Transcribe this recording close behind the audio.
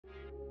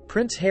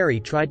Prince Harry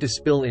tried to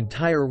spill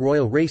entire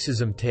royal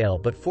racism tale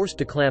but forced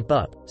to clamp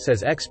up,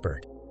 says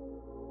expert.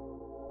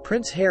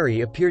 Prince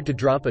Harry appeared to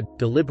drop a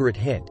deliberate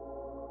hint.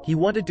 He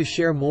wanted to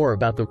share more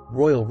about the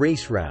royal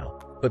race row,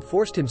 but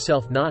forced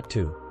himself not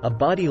to, a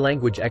body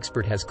language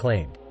expert has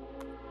claimed.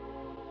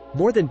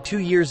 More than 2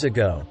 years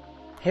ago,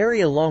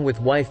 Harry along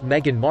with wife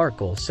Meghan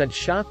Markle sent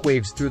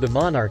shockwaves through the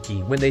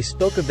monarchy when they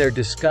spoke of their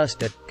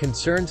disgust at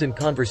concerns and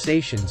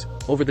conversations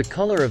over the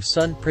color of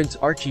son Prince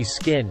Archie's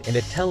skin in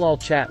a tell-all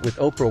chat with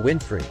Oprah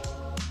Winfrey.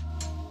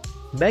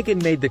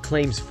 Meghan made the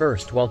claims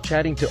first while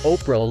chatting to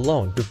Oprah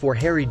alone before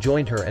Harry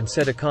joined her and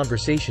said a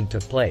conversation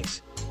took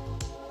place.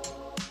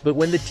 But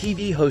when the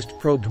TV host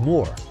probed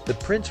more, the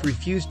prince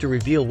refused to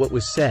reveal what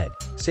was said,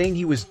 saying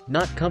he was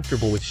not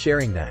comfortable with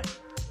sharing that.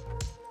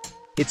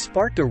 It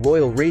sparked a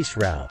royal race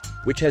row,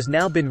 which has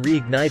now been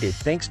reignited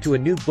thanks to a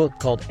new book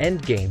called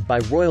Endgame by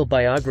royal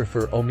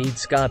biographer Omid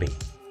Scobie.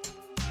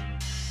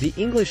 The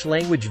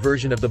English-language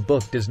version of the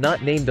book does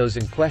not name those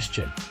in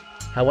question.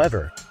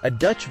 However, a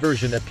Dutch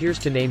version appears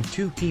to name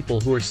 2 people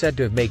who are said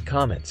to have made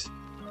comments.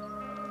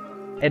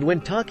 And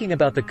when talking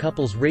about the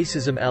couple's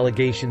racism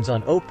allegations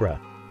on Oprah,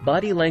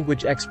 body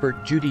language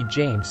expert Judy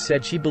James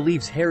said she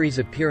believes Harry's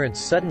appearance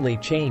suddenly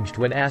changed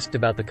when asked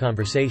about the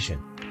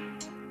conversation.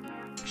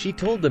 She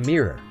told the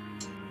Mirror,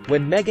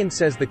 "When Meghan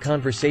says the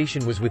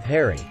conversation was with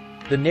Harry,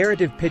 the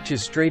narrative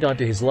pitches straight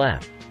onto his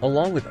lap,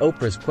 along with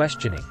Oprah's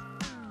questioning.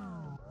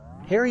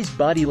 Harry's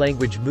body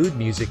language mood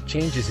music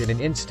changes in an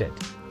instant.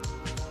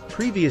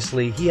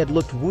 Previously he had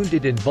looked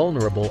wounded and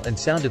vulnerable and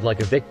sounded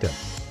like a victim.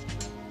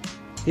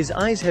 His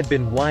eyes had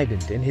been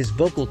widened and his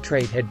vocal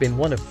trait had been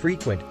one of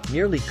frequent,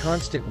 nearly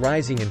constant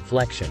rising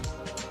inflection,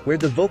 where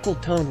the vocal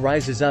tone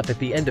rises up at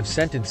the end of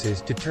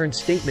sentences to turn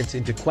statements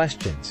into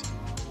questions,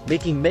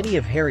 making many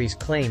of Harry's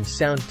claims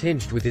sound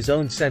tinged with his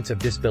own sense of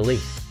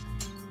disbelief.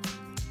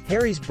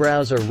 Harry's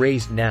brows are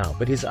raised now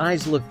but his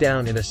eyes look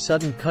down in a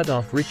sudden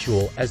cut-off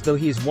ritual as though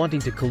he is wanting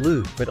to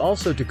collude but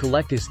also to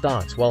collect his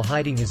thoughts while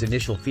hiding his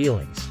initial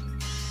feelings.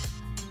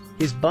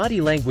 His body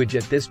language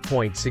at this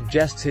point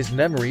suggests his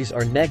memories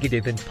are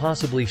negative and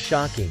possibly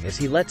shocking as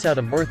he lets out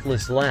a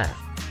mirthless laugh,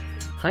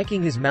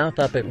 hiking his mouth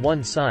up at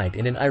one side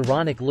in an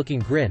ironic-looking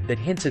grin that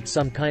hints at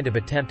some kind of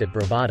attempt at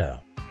bravado.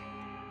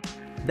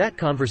 That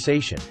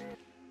conversation,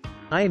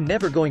 I am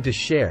never going to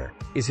share,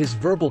 is his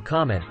verbal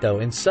comment though,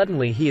 and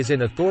suddenly he is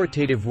in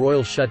authoritative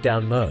royal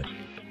shutdown mode.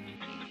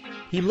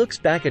 He looks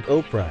back at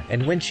Oprah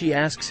and when she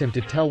asks him to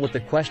tell what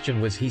the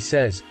question was he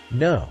says,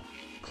 "No,"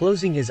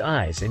 closing his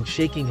eyes and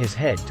shaking his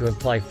head to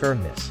imply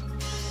firmness.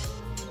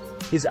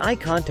 His eye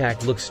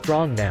contact looks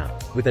strong now,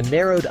 with a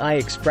narrowed eye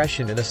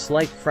expression and a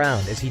slight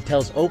frown as he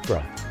tells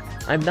Oprah,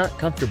 "I'm not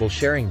comfortable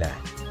sharing that."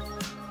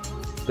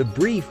 The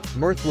brief,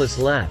 mirthless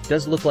laugh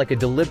does look like a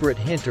deliberate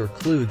hint or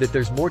clue that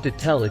there's more to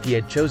tell if he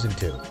had chosen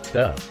to,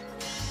 though.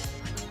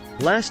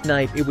 Last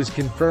night it was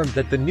confirmed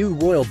that the new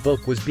royal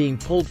book was being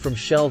pulled from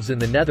shelves in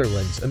the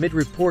Netherlands amid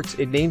reports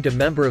it named a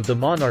member of the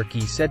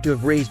monarchy said to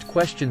have raised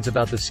questions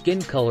about the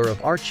skin color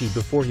of Archie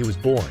before he was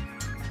born.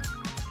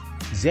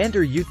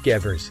 Xander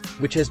Uitgevers,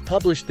 which has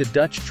published the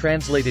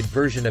Dutch-translated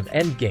version of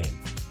Endgame,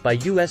 by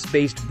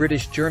US-based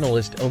British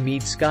journalist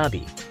Omid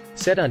Scobie,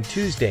 said on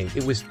Tuesday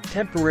it was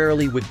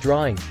temporarily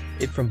withdrawing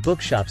it from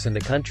bookshops in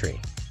the country.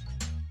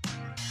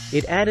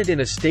 It added in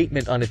a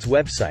statement on its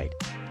website,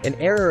 "An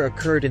error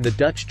occurred in the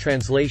Dutch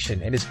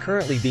translation and is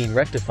currently being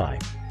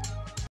rectified."